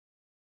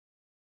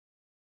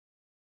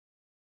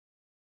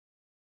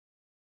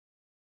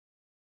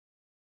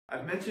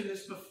I've mentioned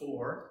this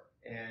before,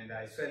 and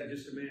I said it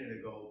just a minute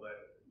ago,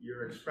 but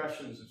your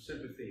expressions of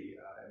sympathy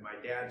at my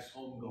dad's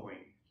homegoing,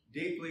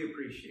 deeply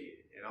appreciated.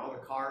 And all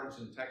the cards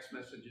and text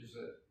messages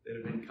that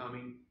have been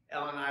coming.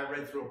 Ellen and I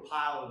read through a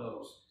pile of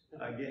those.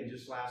 Again,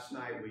 just last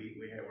night,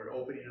 we're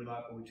opening them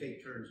up, and we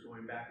take turns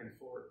going back and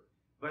forth.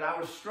 But I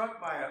was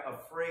struck by a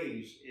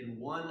phrase in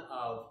one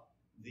of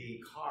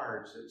the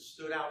cards that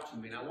stood out to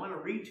me, and I want to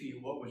read to you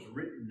what was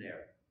written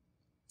there.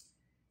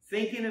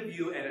 Thinking of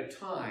you at a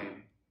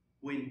time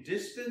when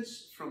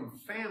distance from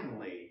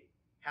family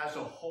has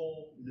a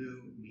whole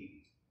new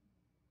meaning.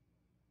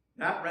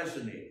 That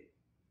resonated.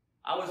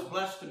 I was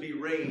blessed to be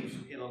raised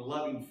in a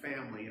loving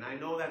family, and I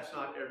know that's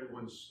not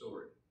everyone's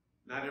story.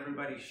 Not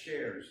everybody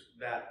shares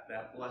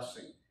that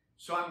blessing.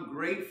 So I'm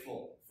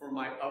grateful for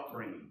my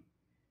upbringing.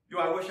 Do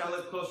I wish I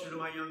lived closer to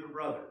my younger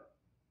brother?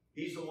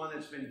 He's the one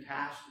that's been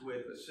tasked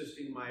with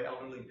assisting my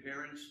elderly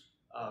parents,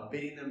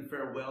 bidding them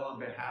farewell on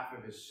behalf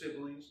of his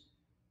siblings.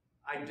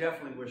 I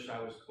definitely wish I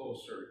was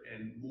closer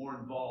and more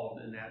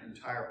involved in that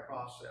entire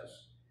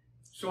process.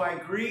 So I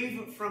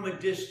grieve from a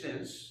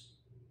distance,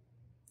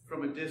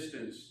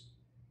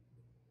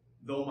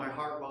 though my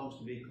heart longs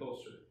to be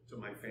closer to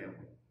my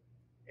family.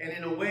 And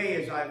in a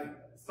way, as I've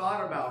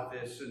thought about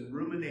this and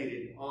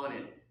ruminated on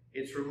it,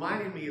 it's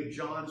reminding me of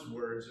John's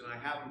words, and I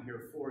have them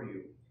here for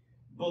you.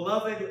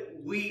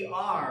 Beloved, we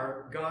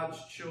are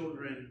God's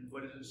children,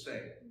 what does it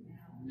say?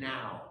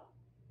 Now.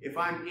 If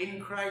I'm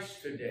in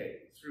Christ today,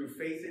 through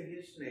faith in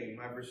his name,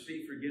 I've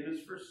received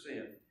forgiveness for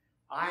sin,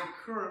 I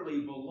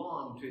currently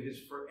belong to his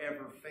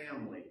forever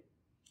family.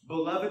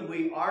 Beloved,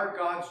 we are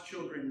God's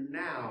children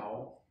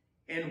now,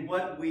 and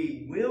what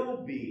we will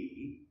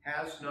be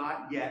has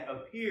not yet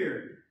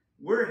appeared.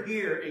 We're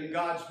here in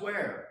God's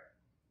where?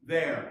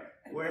 There,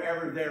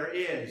 wherever there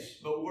is,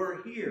 but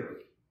we're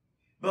here.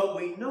 But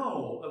we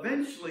know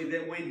eventually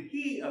that when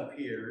he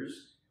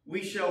appears,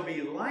 we shall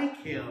be like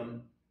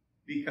him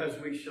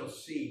because we shall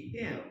see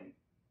him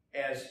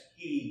as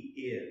he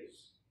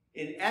is.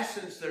 In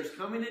essence, there's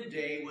coming a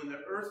day when the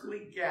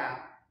earthly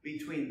gap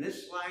between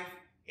this life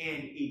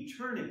and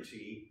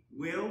eternity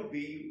will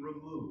be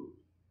removed.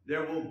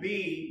 There will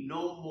be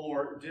no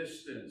more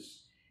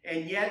distance.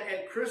 And yet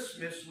at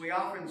Christmas, we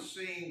often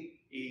sing,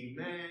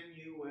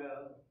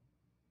 Emmanuel,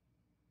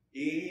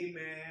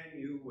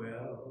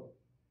 Emmanuel,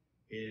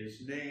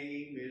 his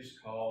name is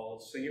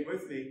called. Sing it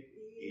with me.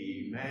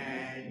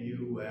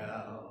 Emmanuel,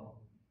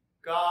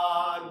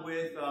 God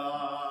with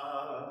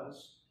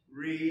us,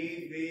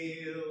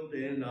 revealed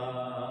in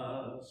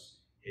us,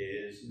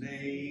 his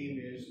name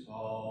is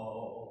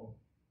called.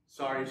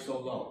 Sorry, so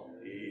low.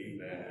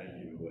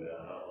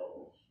 Emmanuel.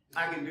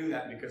 I can do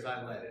that because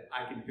I let it.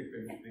 I can pick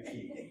the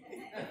key.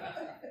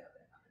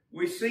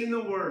 We sing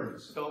the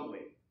words, don't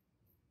we?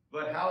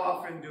 But how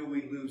often do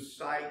we lose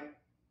sight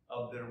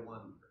of their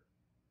wonder?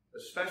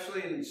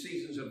 Especially in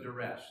seasons of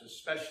duress,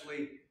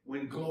 especially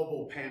when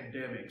global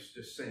pandemics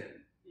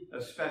descend,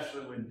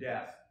 especially when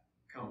death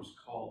comes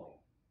calling.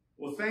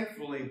 Well,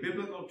 thankfully,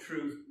 biblical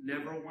truth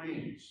never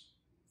wanes,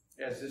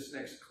 as this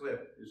next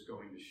clip is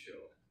going to show.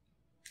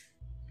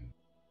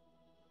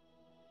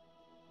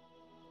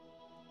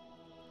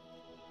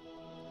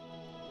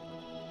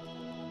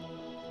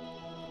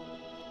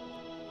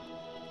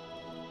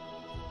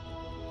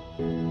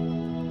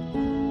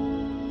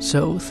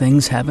 So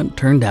things haven't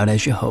turned out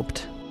as you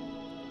hoped.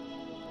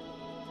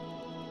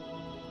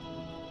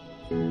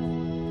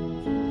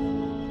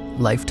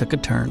 Life took a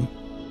turn.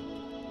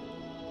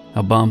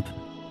 A bump.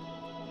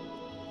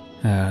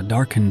 A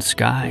darkened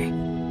sky.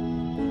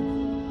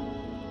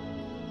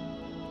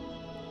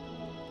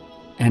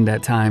 And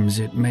at times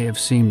it may have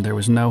seemed there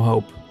was no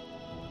hope.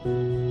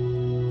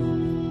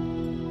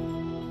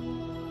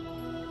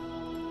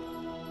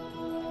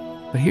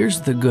 But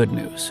here's the good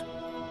news.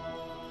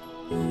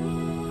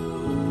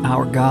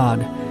 Our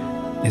God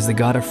is the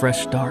God of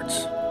fresh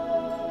starts.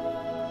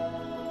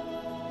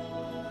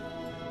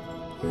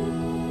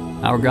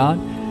 Our God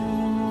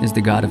is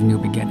the God of new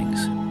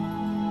beginnings.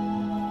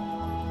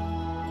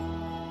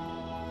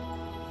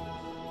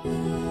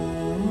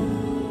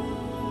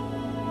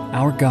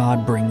 Our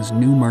God brings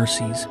new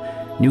mercies,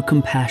 new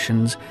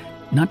compassions,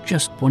 not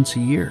just once a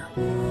year,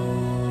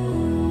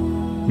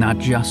 not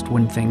just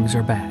when things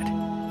are bad,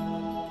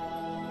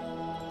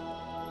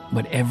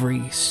 but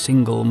every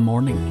single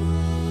morning.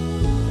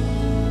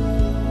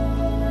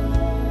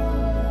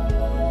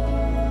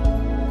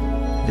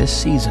 This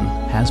season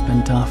has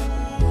been tough.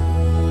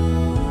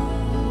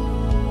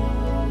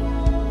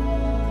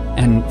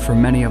 And for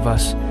many of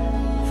us,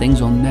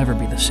 things will never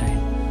be the same.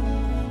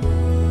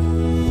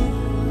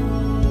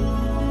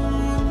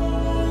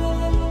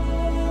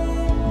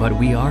 But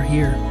we are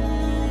here,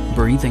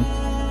 breathing,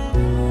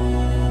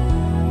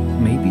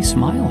 maybe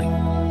smiling,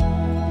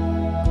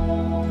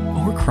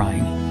 or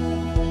crying,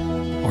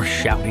 or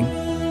shouting,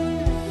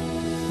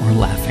 or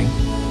laughing.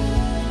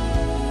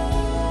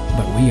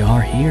 But we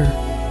are here,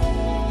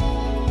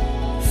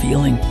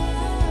 feeling,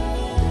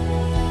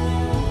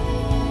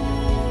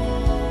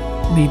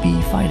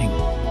 maybe fighting,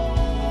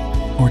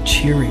 or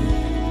cheering,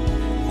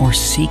 or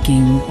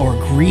seeking or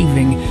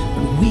grieving,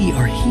 but we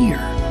are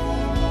here,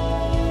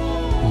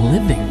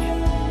 living.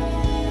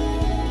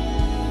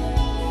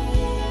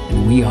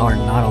 And we are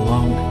not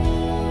alone.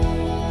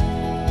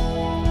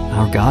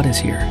 Our God is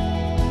here.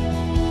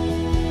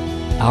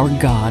 Our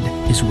God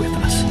is with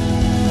us.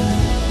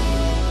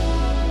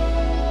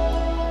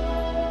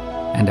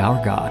 And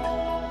our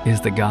God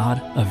is the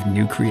God of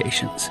new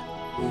creations.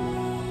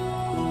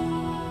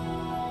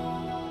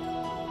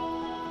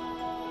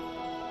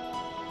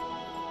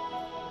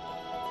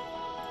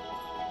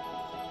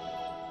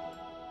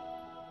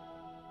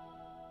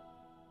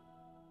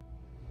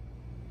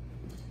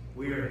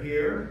 We are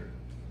here.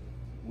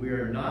 We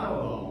are not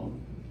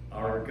alone.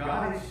 Our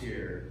God is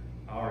here.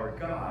 Our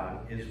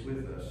God is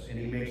with us. And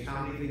He makes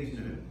how many things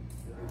new?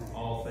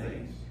 All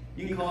things.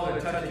 You can call it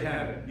a touch of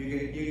heaven.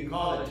 You can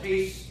call it a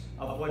taste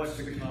of what's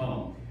to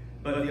come.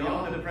 But the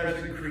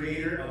omnipresent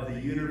creator of the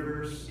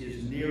universe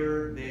is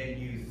nearer than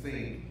you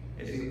think.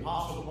 As the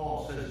Apostle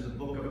Paul says in the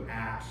book of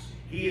Acts,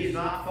 He is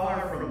not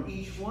far from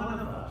each one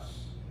of us.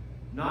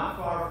 Not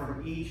far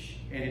from each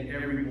and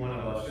every one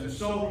of us. And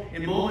so,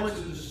 in moments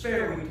of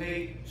despair, we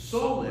take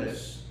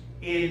solace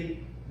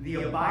in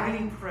the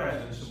abiding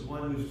presence of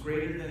one who is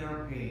greater than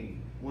our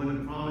pain, one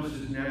who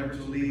promises never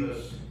to leave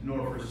us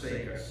nor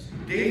forsake us.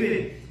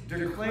 David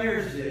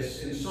declares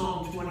this in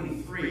Psalm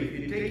 23. If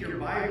you take your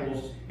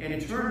Bibles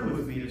and turn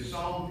with me to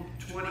Psalm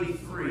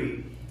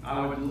 23,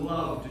 I would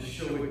love to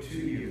show it to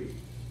you.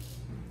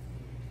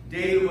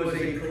 David was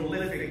a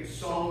prolific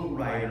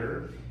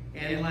songwriter,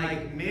 and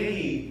like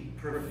many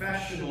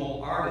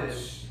professional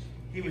artists,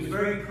 he was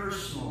very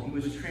personal. He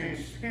was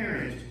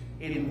transparent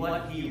in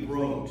what he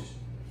wrote.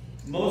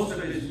 Most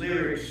of his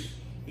lyrics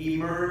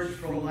emerged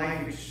from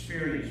life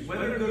experience,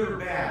 whether good or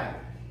bad.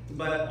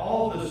 But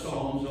all the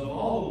Psalms, of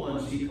all the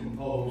ones he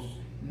composed,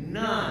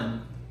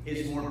 none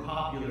is more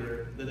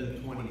popular than the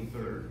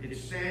 23rd. It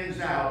stands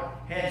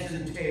out heads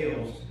and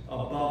tails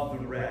above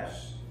the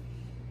rest.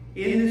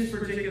 In this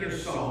particular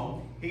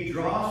psalm, he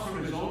draws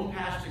from his own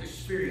past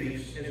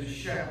experience as a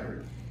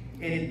shepherd.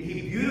 And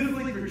he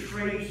beautifully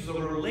portrays the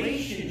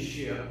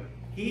relationship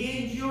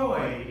he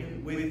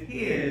enjoyed with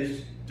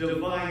his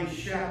divine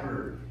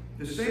shepherd.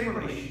 The same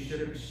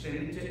relationship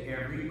extended to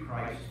every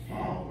Christ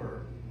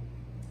follower.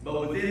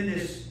 But within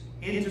this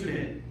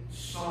intimate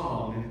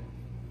song,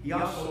 he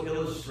also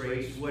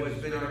illustrates what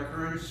has been our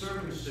current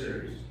sermon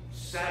series,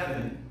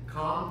 7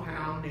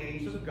 compound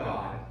names of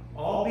God,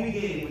 all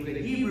beginning with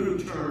the Hebrew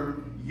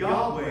term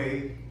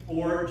Yahweh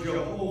or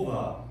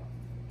Jehovah.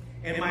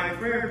 And my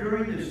prayer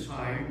during this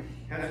time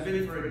has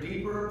been for a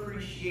deeper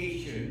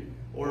appreciation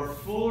or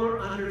fuller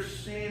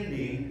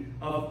understanding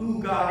of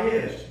who God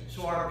is,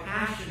 so our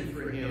passion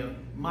for Him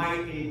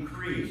might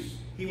increase.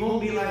 He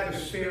won't be like a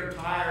spare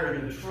tire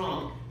in the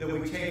trunk that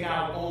we take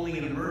out only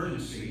in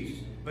emergencies,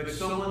 but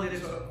someone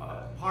that's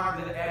a part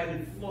of the ebb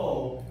and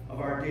flow of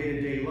our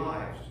day-to-day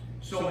lives.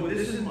 So with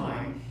this in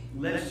mind,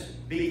 let's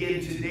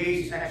begin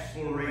today's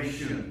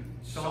exploration.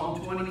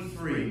 Psalm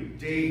 23,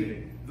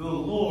 David, the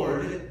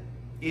Lord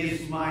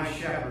is my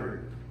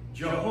shepherd,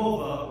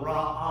 Jehovah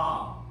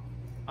Ra'ah.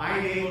 I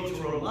am able to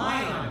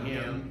rely on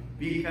Him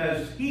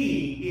because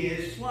He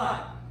is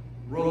what?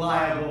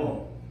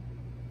 Reliable.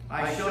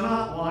 I shall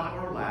not want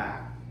or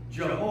lack.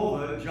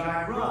 Jehovah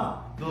Jireh,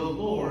 the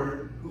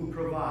Lord who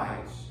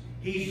provides.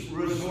 He's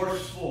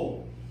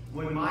resourceful.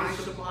 When my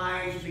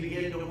supplies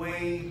begin to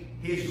wane,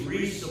 His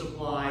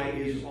resupply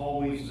is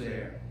always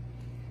there.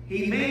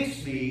 He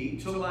makes me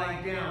to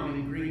lie down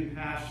in green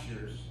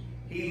pastures.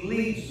 He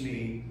leads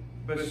me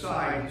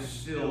beside the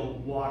still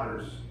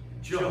waters.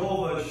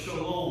 Jehovah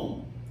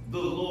Shalom, the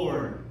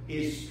Lord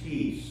is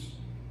peace.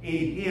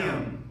 In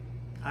Him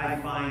I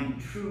find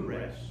true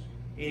rest.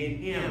 In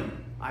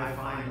Him I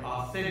find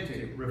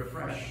authentic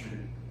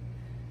refreshment.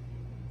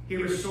 He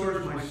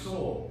restores my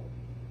soul.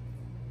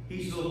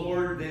 He's the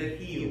Lord that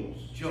heals.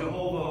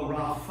 Jehovah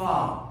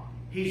Rapha.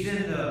 He's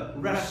in the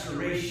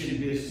restoration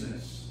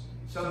business.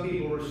 Some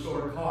people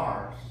restore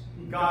cars.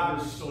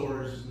 God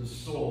restores the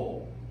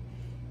soul.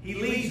 He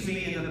leads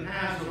me in the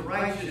paths of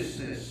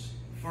righteousness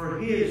for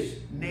His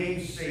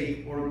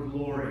namesake or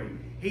glory.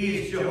 He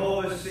is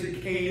Jehovah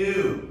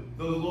Sidkenu,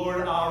 the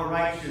Lord our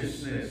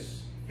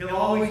righteousness. He'll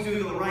always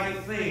do the right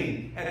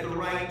thing at the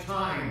right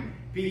time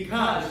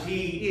because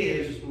He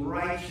is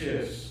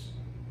righteous.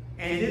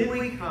 And then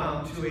we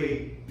come to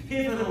a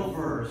pivotal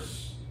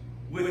verse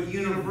with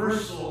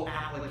universal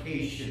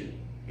application.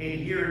 And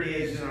here it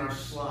is in our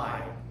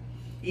slide.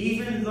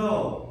 Even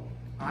though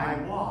I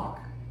walk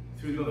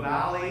through the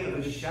valley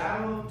of the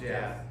shadow of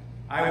death,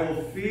 I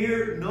will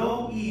fear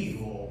no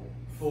evil,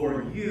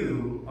 for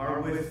You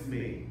are with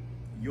me.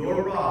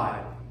 Your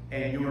rod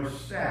and Your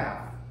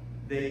staff,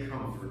 they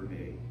comfort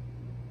me.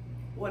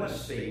 What a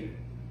statement.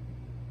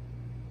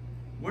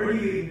 Where do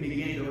you even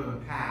begin to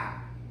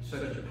unpack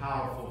such a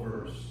powerful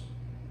verse?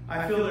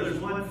 I feel there's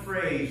one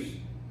phrase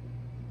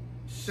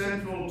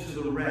central to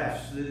the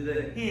rest,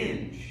 the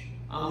hinge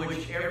on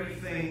which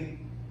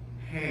everything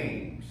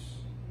hangs.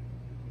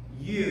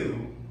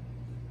 You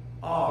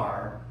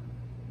are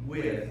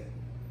with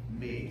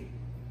me.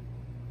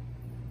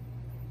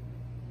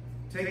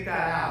 Take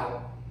that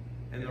out,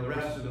 and the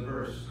rest of the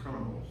verse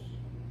crumbles.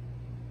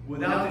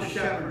 Without the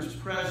shepherd's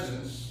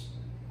presence,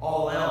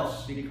 all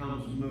else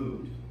becomes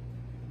moot.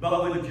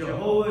 But with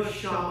Jehovah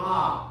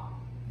Shammah,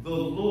 the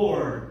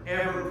Lord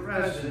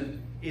ever-present,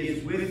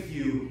 is with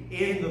you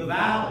in the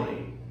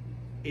valley,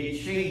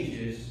 it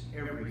changes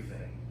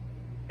everything.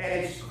 At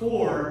its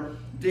core,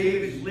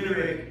 David's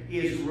lyric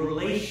is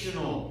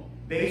relational,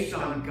 based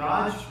on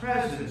God's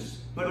presence.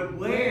 But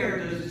where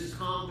does this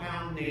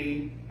compound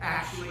name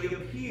actually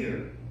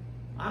appear?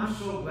 I'm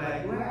so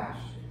glad you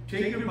asked.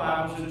 Take your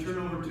Bibles and turn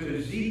over to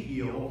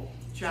Ezekiel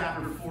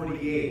chapter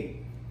 48.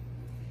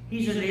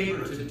 He's a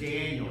neighbor to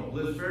Daniel,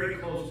 lives very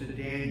close to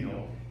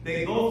Daniel.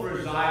 They both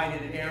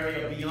reside in an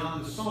area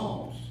beyond the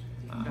Psalms.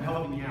 I'm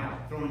helping you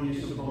out, throwing you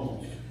some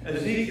bones.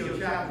 Ezekiel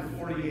chapter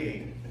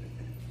 48.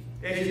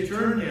 As you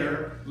turn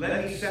there,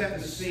 let me set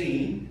the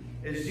scene.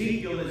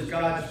 Ezekiel is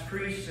God's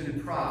priest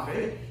and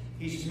prophet.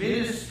 He's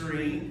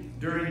ministering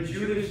during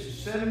Judah's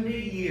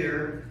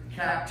 70-year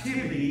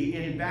captivity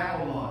in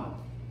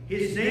Babylon.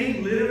 His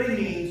name literally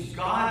means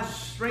God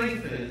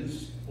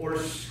strengthens, or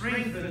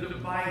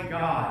strengthened by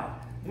God.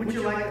 Wouldn't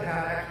you like to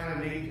have that kind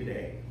of name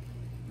today?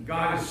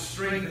 God is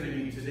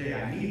strengthening me today.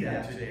 I need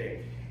that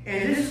today.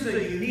 And this is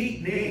a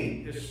unique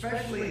name,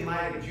 especially in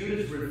light of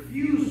Judah's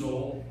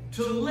refusal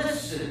to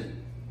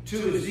listen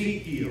to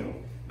Ezekiel.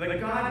 But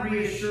God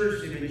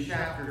reassures him in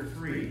chapter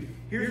 3.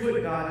 Here's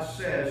what God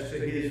says to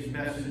his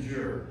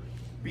messenger.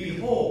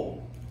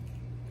 Behold,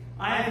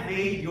 I have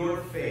made your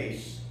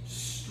face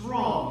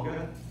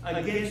strong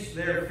against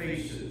their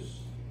faces,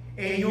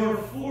 and your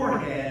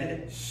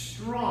forehead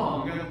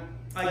strong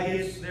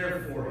against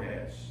their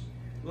foreheads.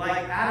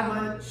 Like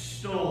adamant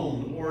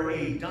stone or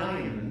a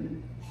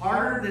diamond,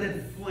 harder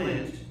than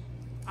flint,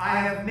 I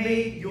have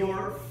made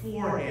your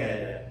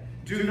forehead.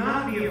 Do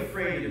not be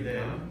afraid of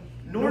them,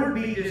 nor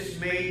be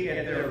dismayed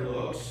at their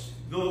looks,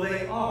 though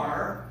they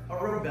are a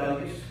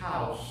rebellious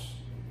house.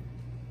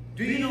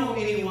 Do you know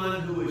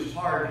anyone who is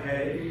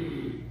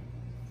hard-headed?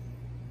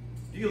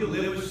 Do you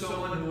live with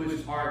someone who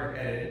is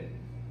hard-headed?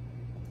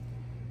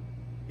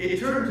 It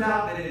turns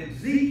out that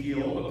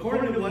Ezekiel,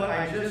 according to what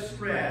I just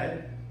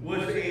read,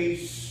 was a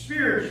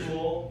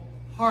spiritual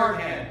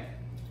hardhead,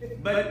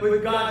 but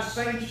with God's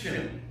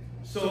sanction.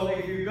 So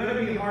if you're going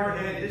to be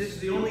hard-headed, this is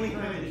the only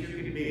time that you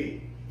can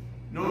be.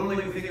 Normally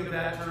we think of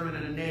that term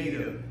in a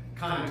negative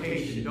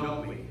connotation,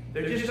 don't we?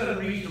 They're just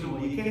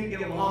unreasonable. You can't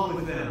get along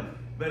with them.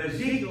 But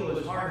Ezekiel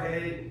is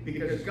hard-headed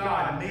because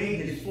God made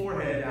his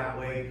forehead that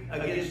way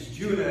against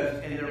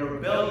Judah and their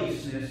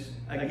rebelliousness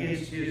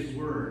against his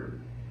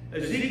word.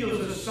 Ezekiel's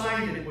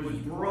assignment was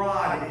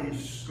broad in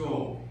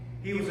scope.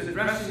 He was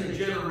addressing a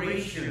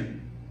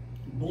generation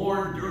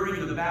born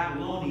during the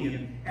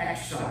Babylonian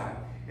exile.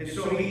 And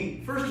so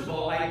he, first of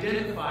all,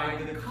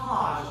 identified the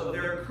cause of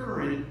their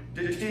current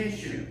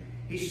detention.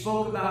 He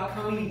spoke about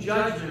coming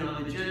judgment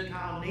on the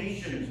Gentile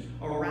nations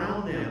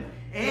around them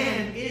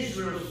and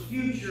Israel's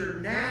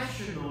future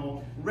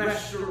national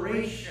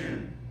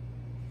restoration.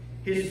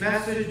 His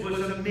message was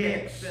a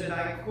mix, and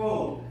I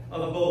quote,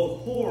 of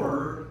both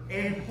horror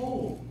and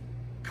hope,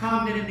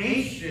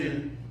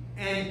 condemnation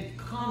and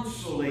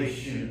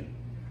consolation.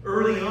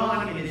 Early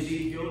on in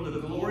Ezekiel, the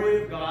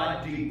glory of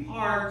God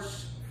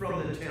departs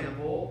from the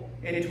temple,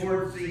 and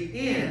towards the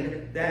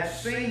end, that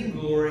same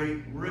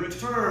glory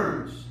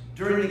returns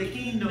during the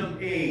kingdom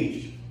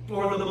age,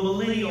 or the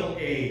millennial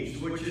age,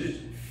 which is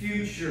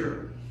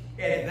future.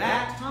 At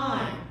that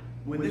time,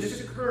 when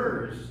this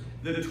occurs,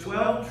 the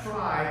 12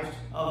 tribes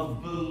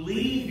of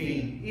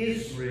believing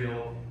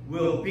Israel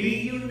will be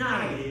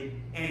united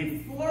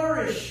and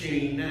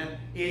flourishing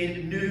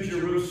in New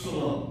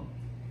Jerusalem.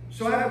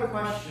 So I have a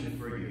question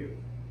for you.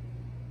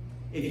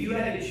 If you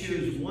had to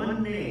choose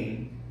one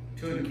name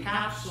to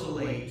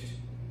encapsulate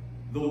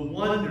the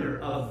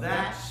wonder of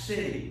that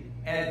city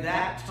at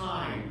that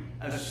time,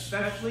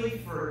 especially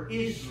for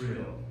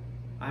Israel,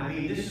 I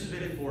mean, this has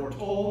been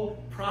foretold,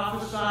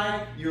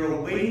 prophesied. You're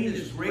awaiting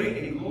this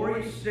great and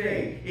glorious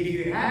day. If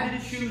you had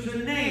to choose a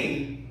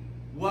name,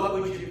 what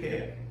would you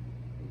pick?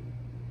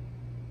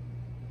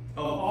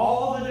 Of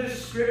all the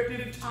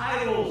descriptive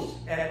titles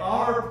at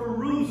our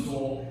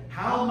perusal,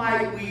 how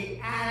might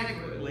we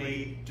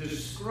adequately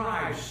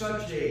describe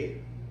such a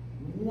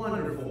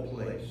wonderful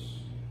place?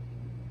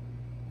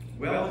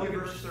 Well, look at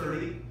verse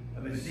 30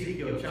 of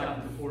Ezekiel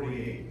chapter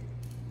 48.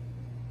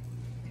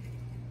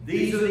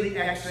 These are the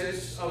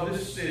exits of the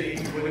city,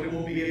 what it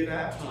will be at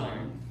that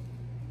time.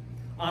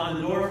 On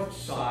the north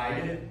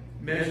side,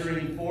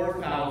 measuring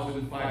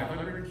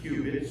 4,500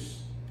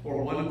 cubits,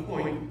 or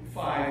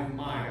 1.5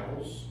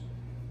 miles,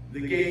 the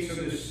gates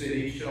of the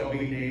city shall be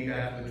named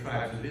after the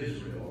tribes of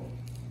Israel.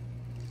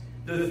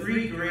 The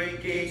three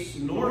great gates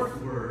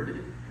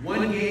northward,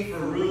 one gate for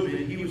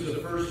Reuben, he was the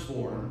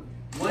firstborn,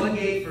 one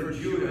gate for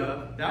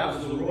Judah, that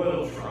was the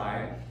royal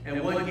tribe,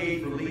 and one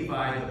gate for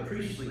Levi, the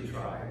priestly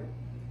tribe.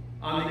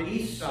 On the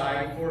east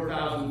side,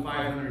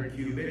 4,500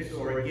 cubits,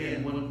 or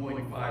again,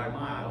 1.5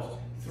 miles,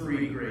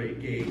 three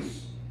great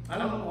gates. I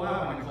don't know why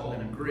I want to call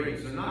them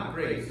gates. They're not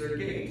gates, they're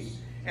gates.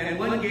 And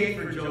one gate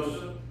for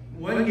Joseph,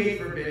 one gate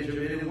for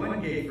Benjamin, and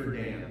one gate for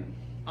Dan.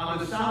 On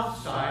the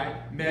south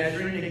side,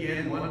 measuring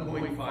again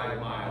 1.5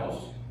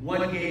 miles,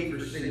 one gate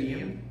for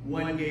Simeon,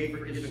 one gate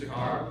for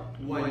Issachar,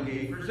 one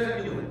gate for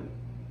Zebulun.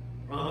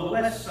 On the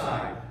west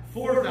side,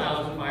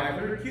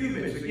 4,500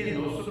 cubits,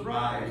 again, no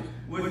surprise,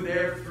 with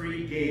their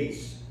 3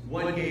 gates.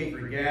 One gate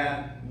for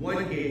Gad,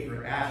 one gate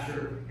for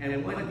Asher,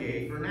 and one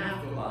gate for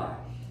Naphtali.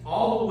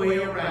 All the way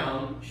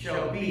around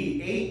shall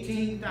be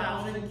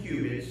 18,000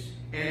 cubits,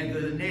 and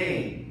the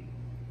name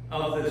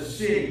of the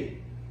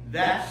city,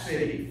 that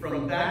city,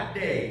 from that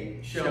day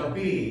shall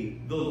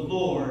be, the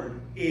Lord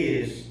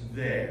is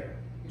there.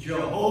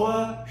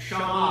 Jehovah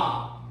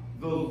Shammah,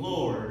 the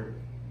Lord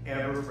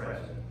ever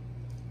present.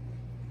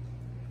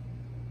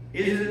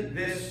 Isn't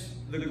this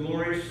the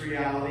glorious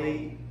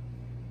reality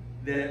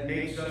that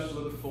makes us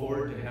look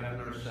forward to heaven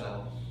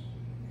ourselves?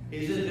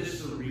 Isn't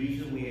this the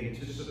reason we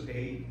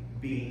anticipate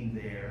being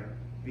there?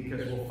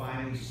 Because we'll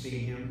finally see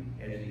him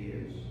as he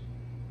is.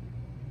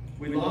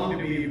 We long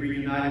to be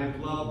reunited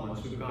with loved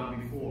ones who've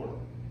gone before.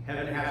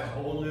 Heaven has a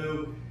whole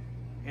new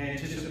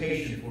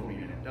anticipation for me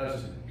now,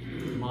 doesn't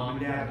it? Mom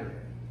and Dad are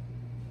there.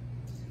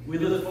 We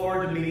look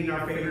forward to meeting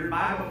our favorite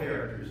Bible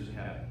characters in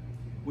heaven.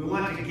 We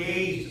want to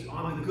gaze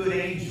on the good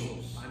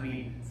angels. I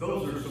mean,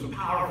 those are some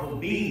powerful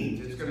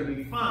beings. It's going to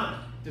be fun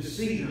to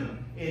see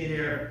them in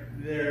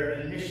their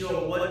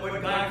initial, what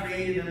God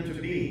created them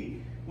to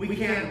be. We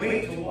can't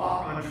wait to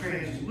walk on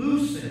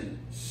translucent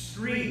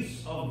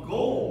streets of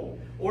gold,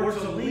 or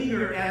to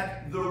linger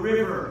at the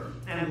river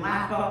and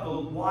lap up the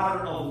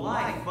water of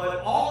life. But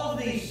all of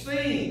these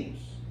things,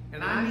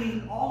 and I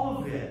mean all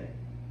of it,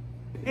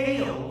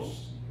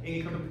 pales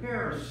in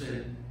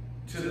comparison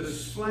to the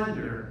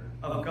splendor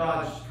of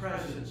God's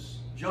presence.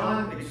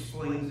 John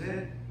explains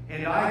it,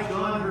 and I,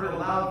 John, heard a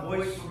loud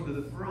voice from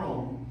the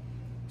throne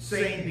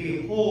saying,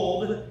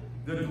 "Behold,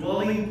 the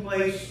dwelling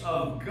place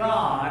of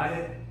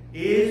God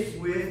is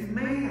with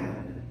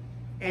man,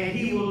 and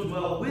he will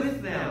dwell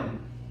with them.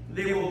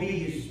 They will be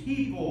his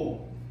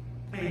people,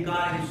 and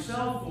God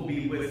himself will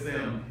be with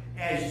them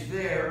as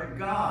their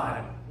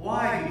God."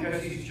 Why?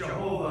 Because he's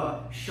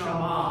Jehovah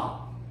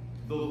Shammah.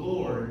 The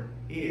Lord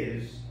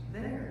is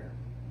there.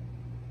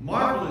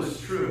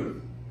 Marvelous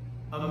truth,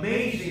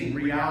 amazing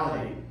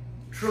reality,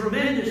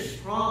 tremendous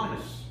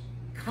promise,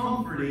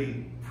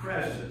 comforting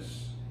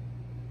presence.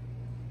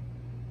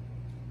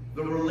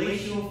 The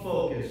relational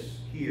focus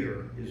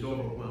here is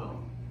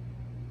overwhelming.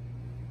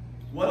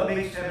 What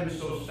makes heaven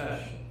so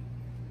special?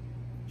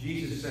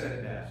 Jesus said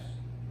it best.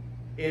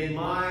 In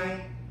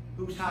my,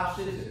 whose house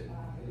is it?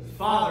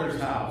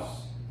 Father's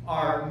house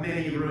are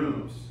many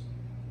rooms.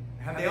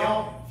 Have they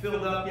all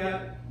filled up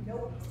yet?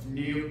 Nope.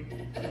 Nope.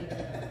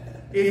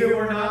 If it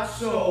were not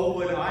so,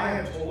 would I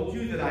have told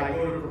you that I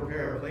go to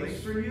prepare a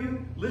place for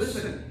you?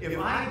 Listen, if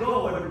I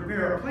go and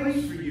prepare a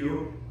place for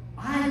you,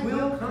 I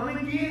will come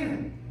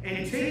again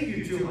and take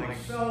you to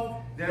myself,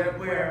 that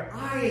where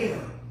I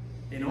am,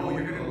 and oh,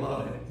 you're going to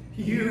love it,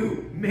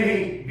 you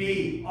may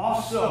be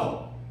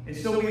also. And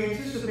so we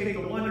anticipate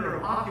the wonder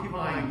of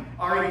occupying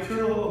our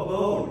eternal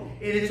abode.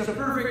 And it's a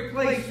perfect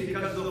place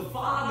because the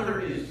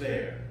Father is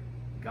there.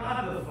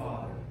 God the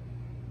Father.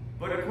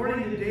 But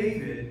according to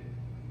David,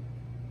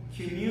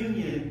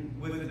 communion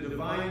with the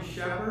divine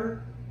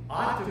shepherd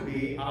ought to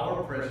be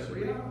our present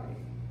reality.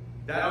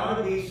 That ought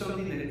to be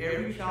something that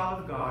every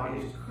child of God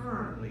is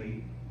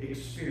currently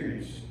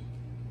experiencing.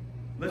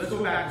 Let's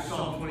go back to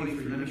Psalm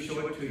 23. Let me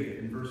show it to you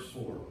in verse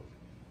 4.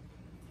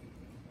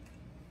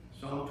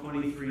 Psalm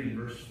 23 and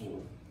verse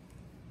 4.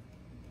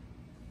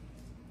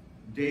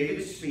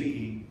 David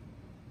speaking,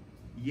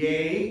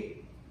 "Yea,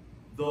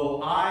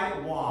 though I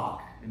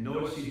walk," and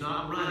notice he's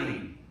not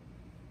running,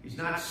 he's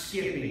not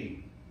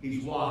skipping,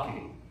 he's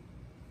walking.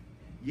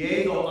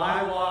 "Yea, though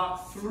I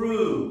walk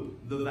through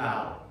the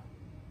valley."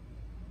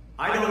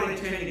 I don't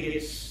intend to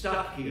get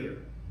stuck here.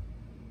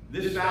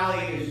 This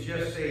valley is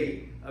just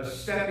a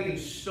stepping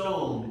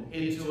stone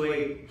into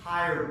a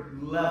higher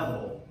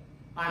level.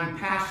 I'm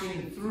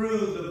passing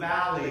through the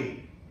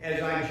valley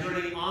as I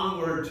journey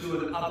onward to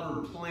an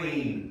upper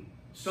plane,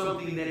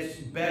 something that's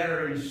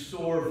better in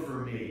store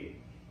for me.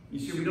 You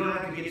see, we don't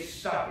have to get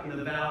stuck in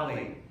the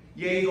valley.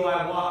 "Yea, though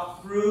I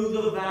walk through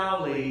the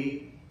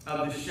valley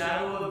of the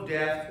shadow of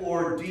death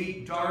or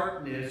deep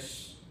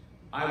darkness,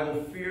 I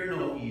will fear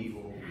no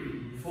evil,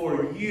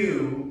 for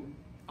you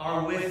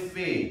are with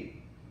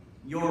me.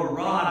 Your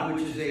rod,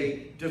 which is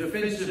a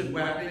defensive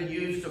weapon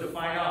used to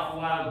fight off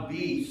wild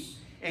beasts,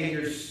 and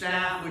your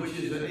staff, which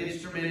is an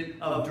instrument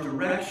of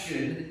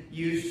direction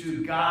used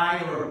to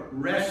guide or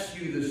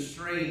rescue the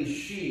straying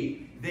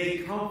sheep, they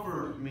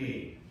comfort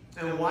me."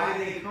 And why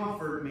do they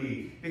comfort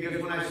me?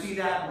 Because when I see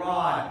that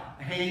rod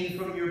hanging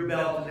from your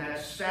belt and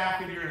that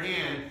staff in your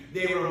hand,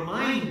 they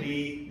remind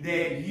me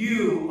that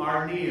you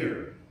are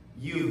near.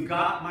 You've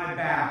got my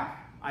back.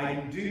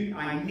 I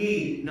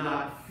need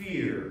not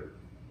fear.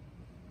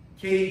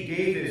 Katie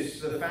Davis,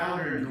 the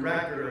founder and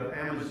director of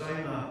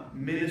Amaziah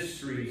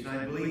Ministries, and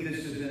I believe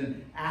this is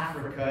in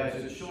Africa,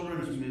 it's a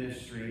children's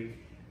ministry.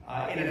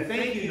 in a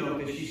thank you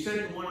note that she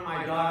sent to one of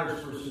my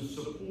daughters for some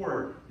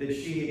support that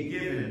she had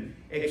given,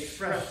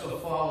 expressed the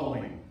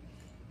following.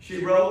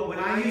 She wrote, "When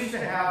I used to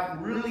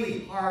have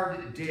really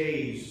hard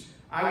days,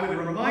 I would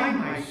remind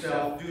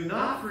myself, do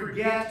not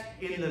forget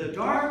in the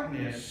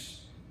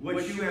darkness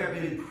what you have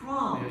been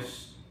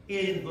promised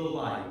in the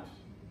light."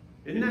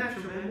 Isn't that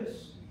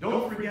tremendous?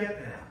 Don't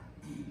forget that.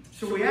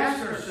 So we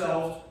ask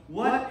ourselves,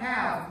 what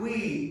have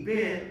we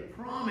been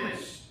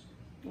promised?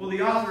 Well,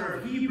 the author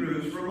of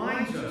Hebrews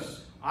reminds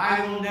us,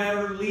 "I will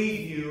never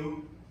leave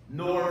you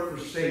nor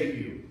forsake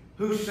you."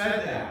 Who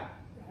said that?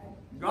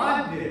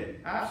 God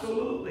did.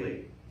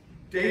 Absolutely.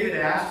 David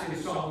asked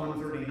in Psalm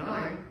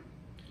 139,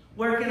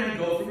 "Where can I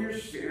go from your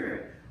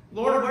spirit?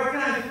 Lord, where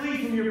can I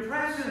flee from your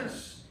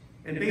presence?"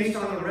 And based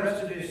on the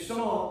rest of his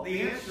psalm,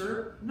 the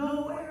answer,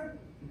 nowhere.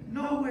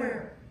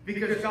 Nowhere.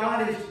 Because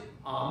God is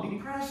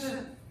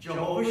omnipresent.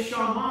 Jehovah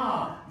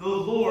Shammah, the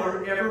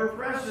Lord ever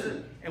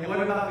present. And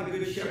what about the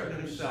Good Shepherd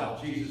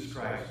himself, Jesus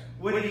Christ?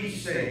 What did he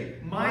say?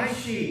 "My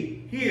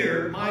sheep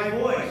hear my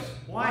voice."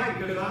 Why?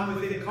 Because I'm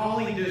within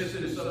calling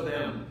distance of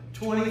them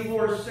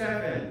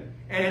 24/7.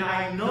 And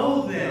I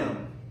know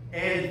them,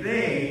 and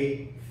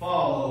they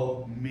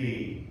follow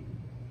me.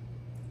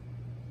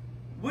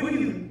 What do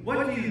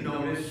you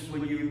notice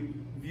when you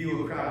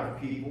view a crowd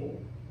of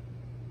people?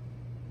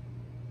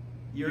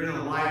 You're in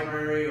a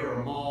library or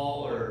a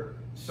mall or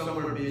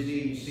somewhere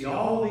busy, and you see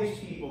all these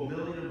people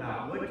milling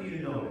about. What do you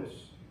notice?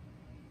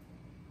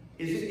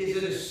 Is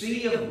it a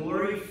sea of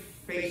blurry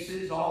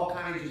faces, all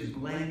kinds just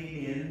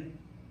blending in?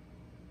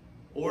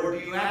 Or do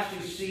you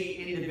actually see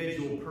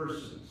individual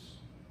persons?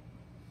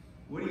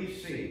 What do you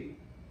see?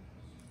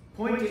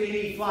 Point to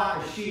any flock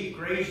of sheep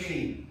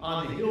grazing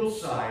on the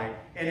hillside,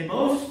 and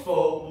most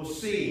folk will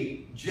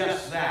see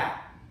just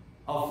that,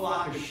 a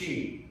flock of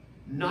sheep.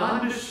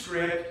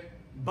 Nondescript,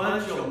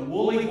 bunch of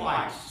woolly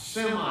whites,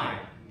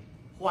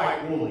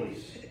 semi-white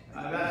woolies.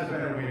 That's a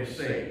better way to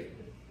say it.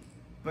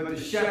 But the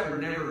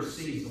shepherd never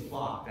sees the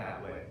flock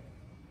that way.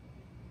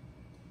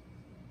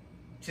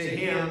 To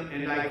him,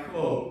 and I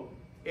quote,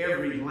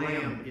 "Every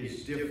lamb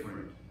is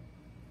different.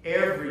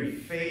 Every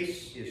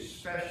face is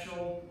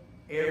special.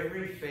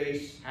 Every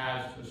face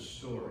has a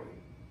story.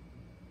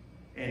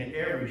 And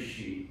every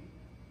sheep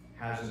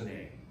has a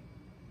name."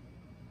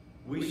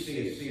 We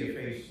see a sea of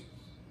faces.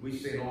 We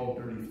see an old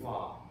dirty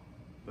flock.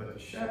 But the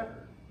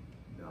shepherd,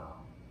 no.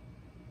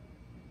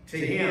 To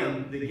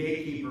him, the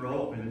gatekeeper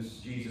opens,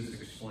 Jesus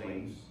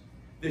explains.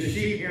 The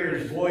sheep hear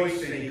his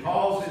voice, and he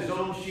calls his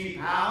own sheep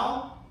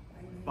how?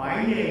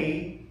 By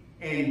name,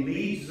 and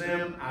leads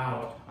them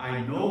out.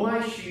 "I know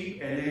my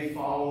sheep, and they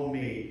follow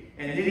me."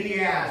 And then he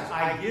adds,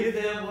 "I give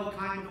them" what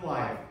kind of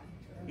life?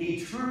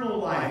 Eternal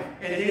life.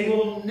 "And they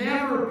will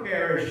never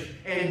perish,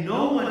 and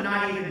no one,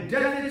 not even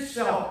death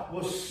itself,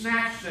 will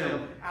snatch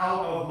them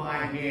out of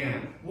my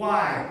hand."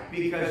 Why?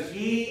 Because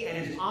he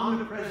and his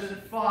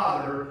omnipresent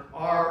Father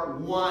are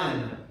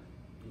one,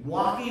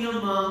 walking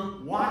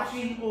among,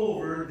 watching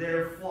over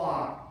their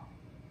flock.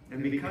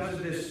 And because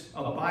of this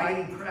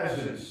abiding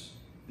presence,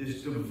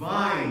 this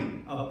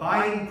divine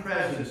abiding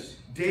presence,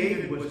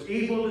 David was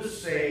able to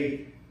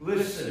say,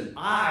 "Listen,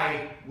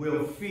 I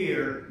will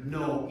fear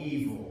no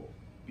evil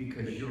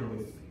because you're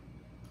with me.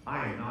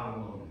 I am not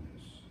alone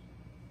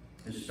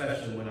in this."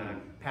 Especially when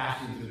I'm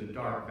passing through the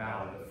dark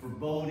valley, the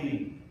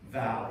foreboding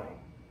valley.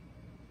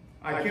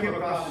 I came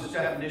across this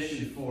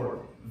definition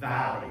for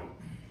valley.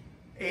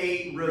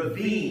 A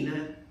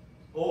ravine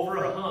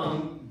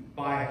overhung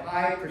by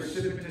high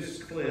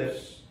precipitous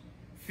cliffs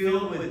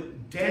filled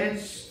with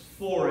dense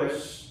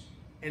forests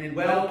and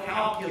well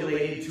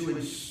calculated to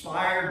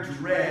inspire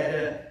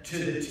dread to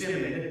the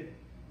timid.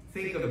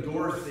 Think of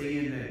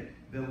Dorothy and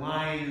the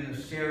lion and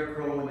the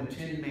scarecrow and the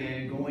Tin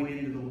Man going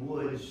into the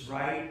woods,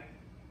 right?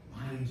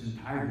 Lions and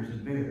tigers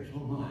and bears. Oh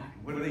my,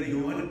 what are they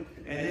doing?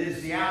 And then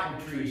as the apple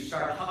trees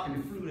start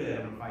hucking fruit at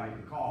them, if I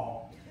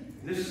recall.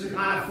 This is the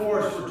kind of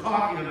forest we're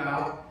talking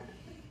about.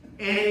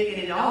 And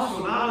it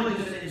also not only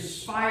does it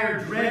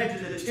inspire dread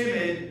to the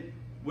timid,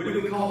 what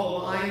do we call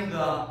the lion?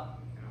 The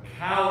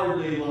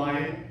cowardly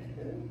lion.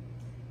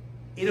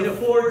 It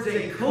affords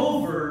a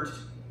covert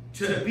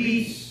to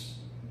beasts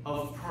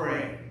of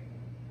prey.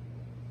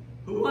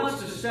 Who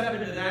wants to step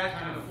into that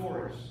kind of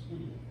forest?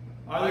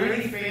 Are there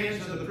any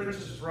fans of The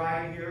Princess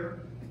Bride here?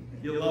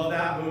 You love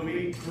that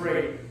movie?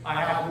 Great.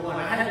 I have one.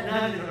 I had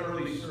none in the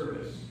early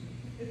service.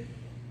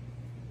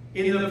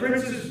 In The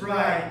Princess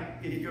Bride,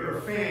 if you're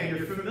a fan,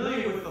 you're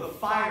familiar with the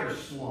fire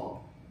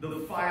swamp.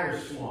 The fire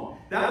swamp.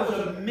 That was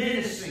a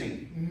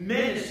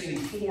menacing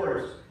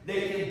forest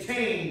that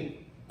contained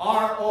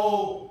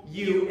ROUSs,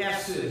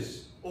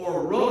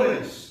 or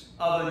rodents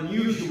of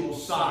unusual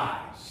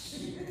size.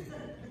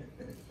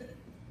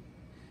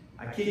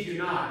 I kid you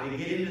not, they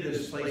get into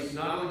this place,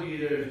 not only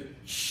there's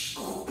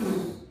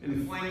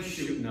and flames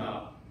shooting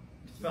up,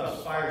 it's about a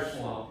fire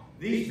swamp.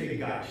 These big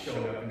guys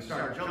showed up and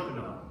started jumping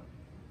on them.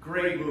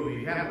 Great movie.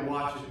 If you haven't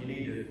watched it, you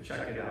need to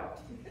check it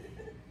out.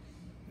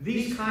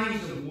 These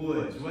kinds of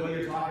woods, whether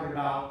you're talking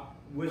about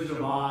Wizard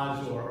of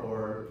Oz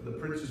or The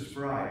Princess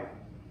Bride,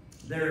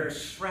 They're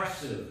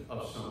expressive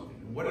of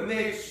something. What are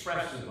they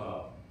expressive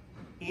of?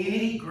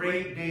 Any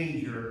great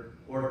danger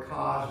or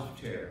cause of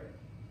terror.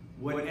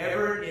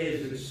 Whatever it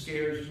is that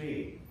scares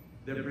me,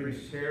 that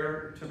brings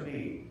terror to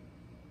me,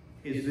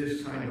 is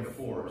this kind of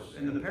force.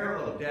 And the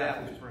peril of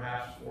death is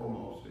perhaps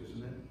foremost,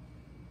 isn't it?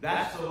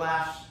 That's the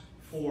last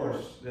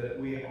force that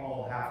we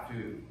all have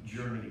to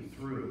journey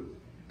through.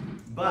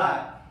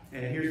 But,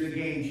 and here's the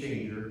game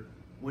changer,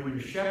 when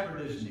your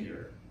shepherd is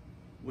near,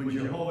 when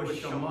Jehovah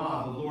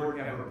Shammah, the Lord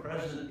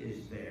ever-present,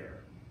 is there,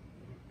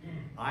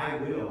 I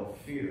will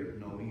fear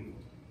no evil.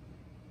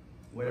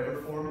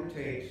 Whatever form it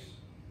takes,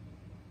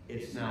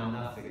 it's now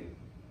nothing,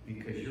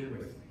 because you're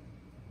with me.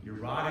 Your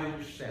rod and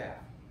your staff,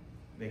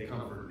 they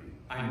comfort me.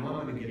 I know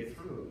I'm going to get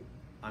through.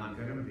 I'm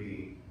going to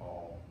be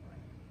all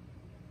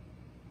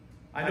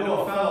right. I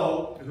know a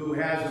fellow who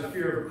has a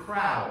fear of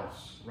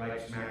crowds,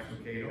 writes Max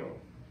Lucado.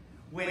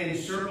 When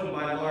encircled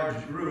by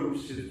large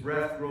groups, his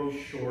breath grows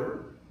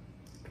short,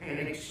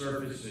 panic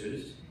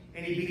surfaces,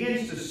 and he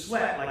begins to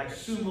sweat like a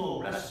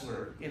sumo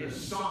wrestler in a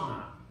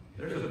sauna.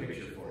 There's a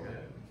picture for you.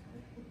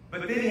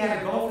 But then he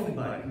had a golfing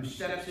buddy who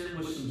steps in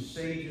with some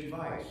sage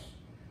advice.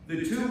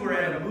 The two were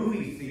at a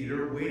movie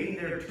theater waiting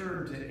their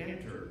turn to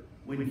enter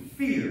when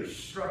fear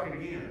struck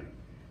again.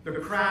 The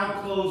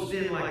crowd closed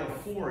in like a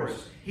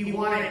forest. He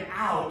wanted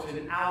out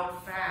and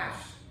out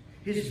fast.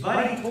 His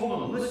buddy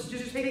told him, listen,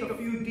 just take a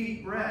few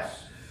deep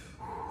breaths.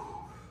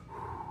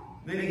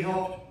 Then he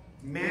helped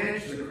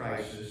manage the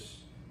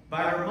crisis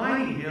by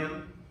reminding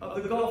him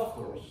of the golf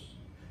course.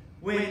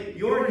 When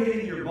you're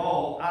hitting your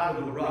ball out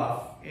of the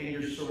rough and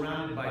you're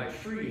surrounded by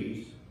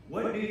trees,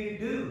 what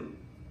do?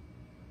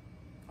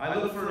 I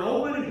look for an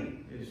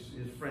opening,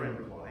 his friend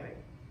replied.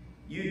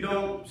 You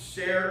don't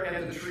stare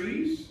at the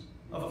trees?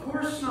 Of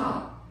course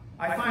not.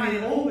 I find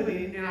an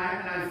opening and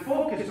I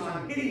focus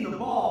on hitting the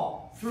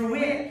ball through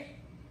it.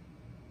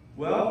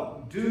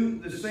 Well, do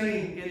the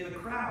same in the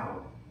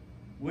crowd.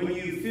 When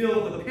you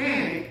feel the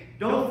panic,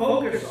 don't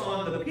focus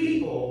on the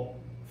people,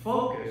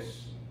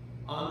 focus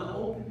on the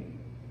opening.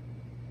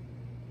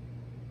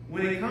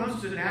 When it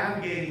comes to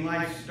navigating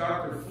life's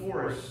darker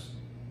forests,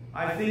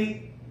 I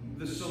think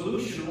the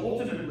solution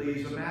ultimately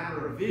is a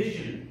matter of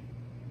vision.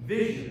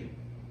 Vision.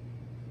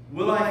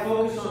 Will I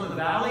focus on the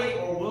valley,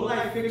 or will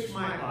I fix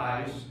my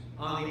eyes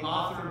on the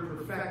author and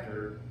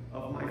perfecter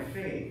of my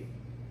faith?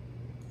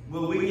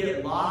 Will we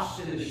get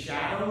lost in the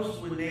shadows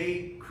when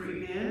they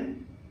creep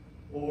in?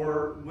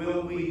 Or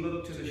will we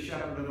look to the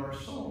shepherd of our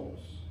souls?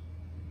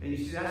 And you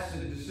see, that's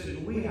the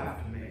decision we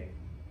have to make.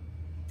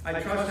 I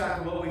trust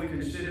after what we've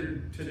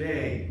considered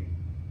today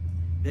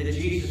that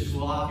Jesus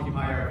will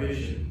occupy our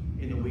vision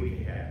in the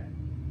week ahead.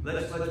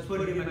 Let's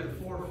put him at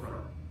the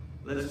forefront.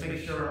 Let's make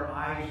sure our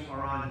eyes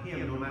are on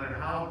him no matter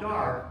how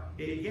dark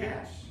it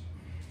gets.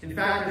 In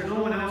fact, there's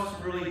no one else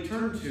to really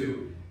turn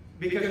to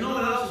because no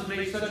one else has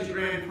made such a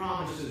grand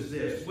promise as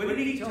this. What did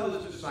he tell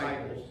his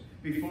disciples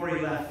before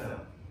he left them?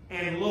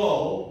 And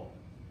lo,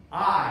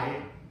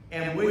 I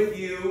am with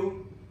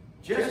you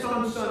just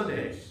on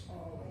Sundays,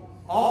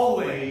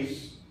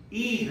 always,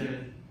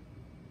 even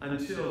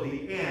until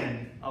the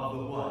end of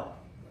the what?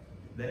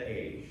 The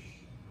age.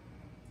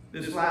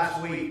 This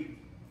last week,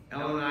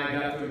 Ellen and I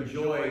got to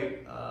enjoy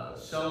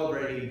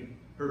celebrating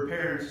her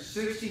parents'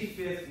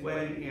 65th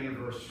wedding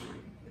anniversary.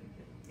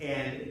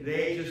 And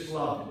they just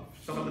loved it.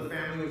 Some of the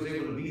family was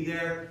able to be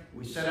there.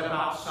 We set up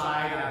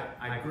outside.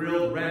 I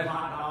grilled red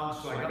hot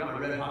dogs, so I got my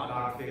red hot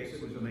dog fix.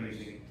 It was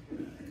amazing.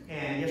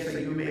 And yes, I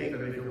do make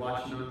them. If you're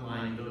watching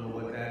online, you don't know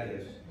what that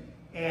is.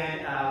 And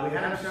we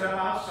had them set up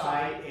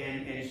outside,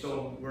 and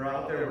so we're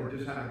out there. We're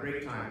just having a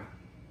great time.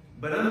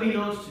 But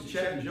unbeknownst to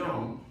Chet and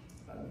Joan,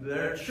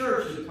 their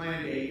church had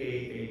planned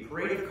a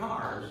parade of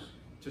cars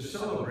to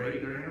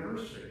celebrate their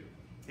anniversary.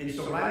 And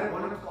so right at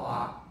 1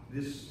 o'clock,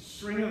 this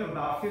string of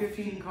about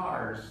 15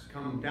 cars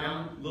come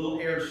down Little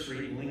Air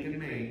Street in Lincoln,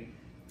 Maine,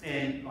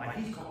 and like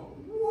he's calling,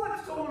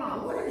 what's going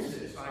on? What is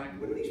this? Like,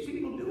 what are these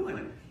people doing?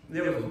 And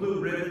there was blue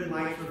ribbon,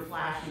 lights were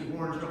flashing,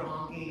 horns were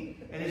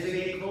honking, and as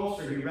they get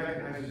closer, he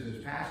recognizes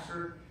his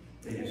pastor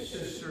and his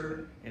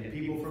sister, and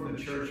people from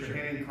the church are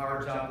handing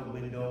cards out the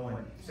window and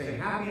saying,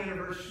 happy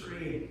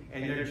anniversary,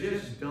 and they're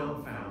just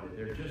dumbfounded.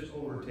 They're just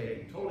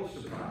overtaken, totally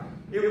surprised.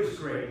 It was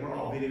great. We're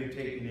all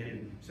videotaping it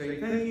and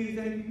saying, thank you,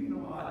 you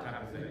know, all that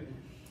type of thing.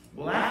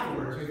 Well,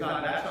 afterwards, we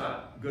thought that's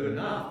not good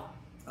enough.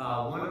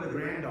 One of the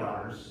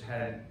granddaughters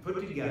had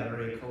put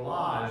together a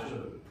collage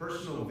of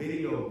personal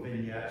video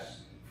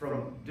vignettes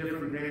from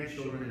different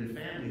grandchildren and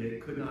family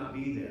that could not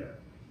be there.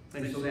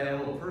 And so they had a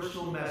little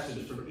personal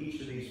message from each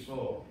of these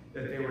folk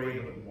that they were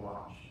able to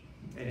watch.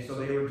 And so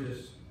they were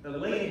just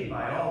elated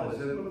by all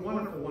this. It was a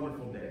wonderful,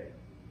 wonderful day.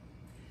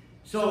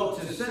 So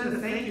to send a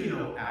thank you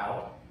note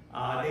out,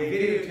 they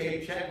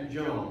videotaped Chet and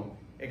Joan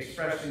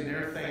expressing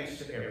their thanks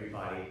to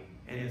everybody.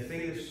 And the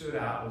thing that stood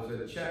out was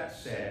that Chet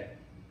said,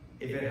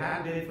 if it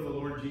hadn't been for the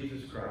Lord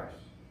Jesus Christ,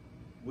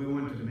 we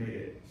wouldn't have made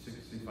it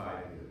 65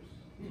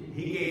 years.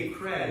 He gave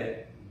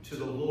credit to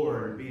the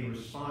Lord being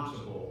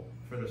responsible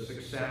for the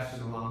success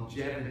and the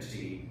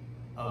longevity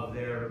of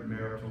their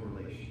marital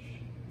relationship.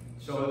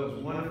 So it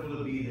was wonderful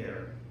to be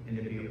there and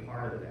to be a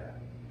part of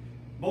that.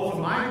 Both of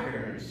my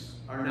parents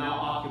are now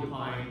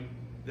occupying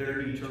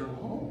their eternal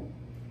home.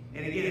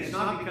 And again, it's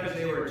not because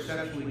they were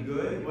exceptionally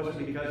good. It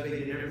wasn't because they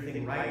did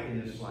everything right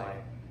in this life.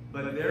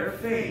 But their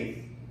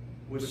faith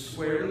was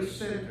squarely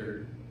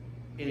centered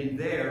in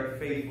their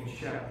faithful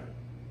shepherd.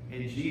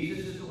 And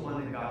Jesus is the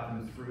one that got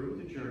them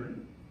through the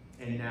journey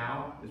and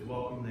now has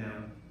welcomed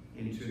them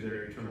into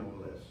their eternal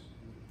bliss.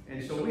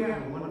 And so we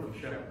have a wonderful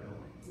shepherd, don't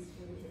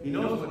we? He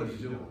knows what he's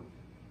doing.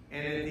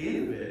 And at the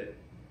end of it,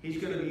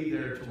 he's going to be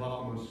there to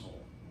welcome us home.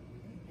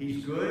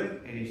 He's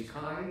good and he's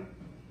kind,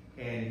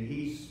 and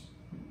he's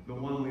the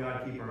one we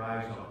ought to keep our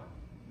eyes on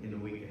in the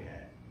week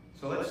ahead.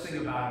 So let's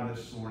sing about him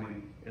this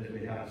morning as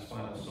we have this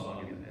final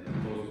song and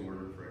the closing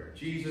word of prayer.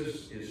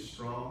 Jesus is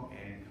strong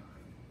and kind.